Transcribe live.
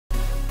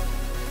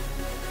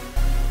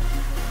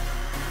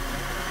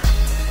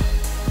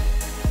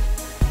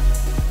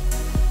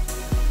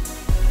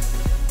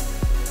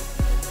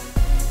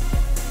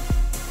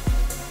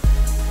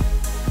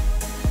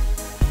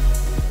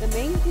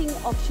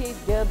Shape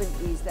Durban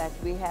is that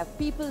we have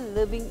people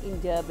living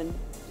in Durban.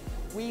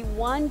 We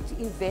want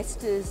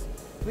investors,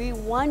 we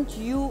want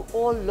you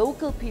all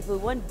local people,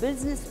 we want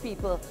business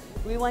people,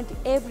 we want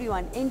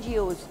everyone,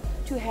 NGOs,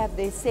 to have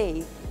their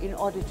say in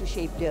order to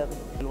shape Durban.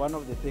 And one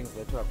of the things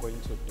that we are going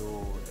to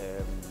do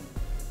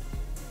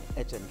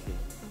urgently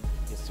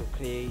is to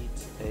create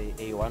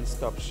a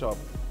one-stop shop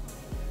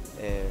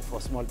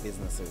for small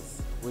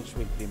businesses, which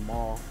will be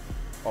more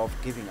of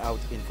giving out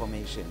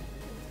information.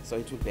 So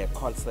it will be a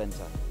call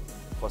center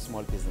for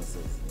small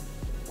businesses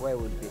where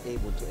we'll be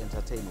able to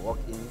entertain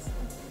walk-ins.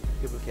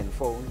 People can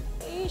phone.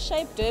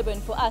 Shape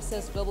Durban for us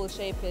as Global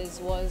Shapers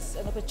was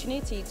an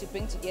opportunity to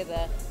bring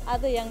together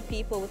other young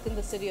people within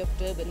the city of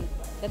Durban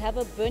that have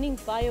a burning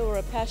fire or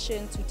a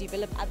passion to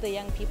develop other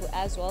young people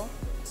as well.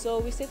 So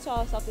we said to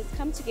ourselves, let's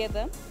come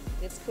together,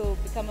 let's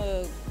become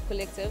a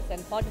collective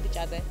and partner with each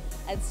other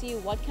and see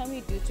what can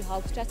we do to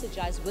help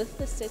strategize with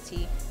the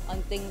city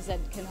on things that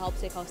can help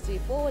take our city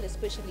forward,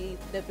 especially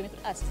that benefit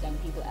us as young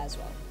people as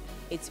well.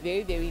 It's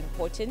very, very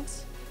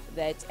important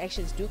that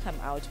actions do come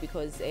out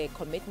because a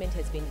commitment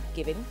has been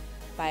given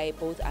by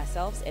both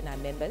ourselves and our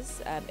members,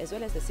 as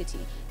well as the city.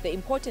 The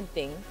important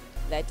thing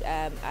that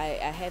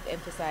I have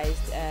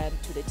emphasized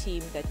to the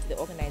team, the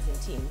organizing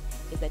team,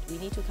 is that we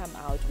need to come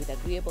out with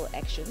agreeable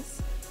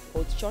actions,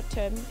 both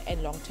short-term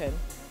and long-term,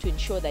 to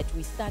ensure that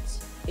we start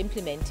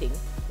implementing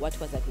what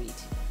was agreed.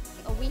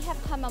 We have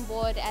come on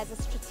board as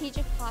a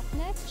strategic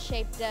partner to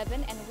Shape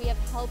Durban, and we have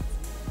helped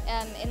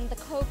in the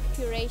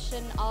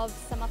co-curation of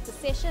some of the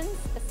sessions,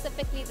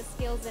 specifically the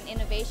Skills and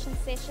Innovation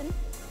session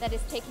that is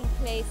taking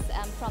place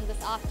from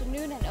this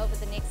afternoon and over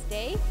the next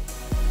day.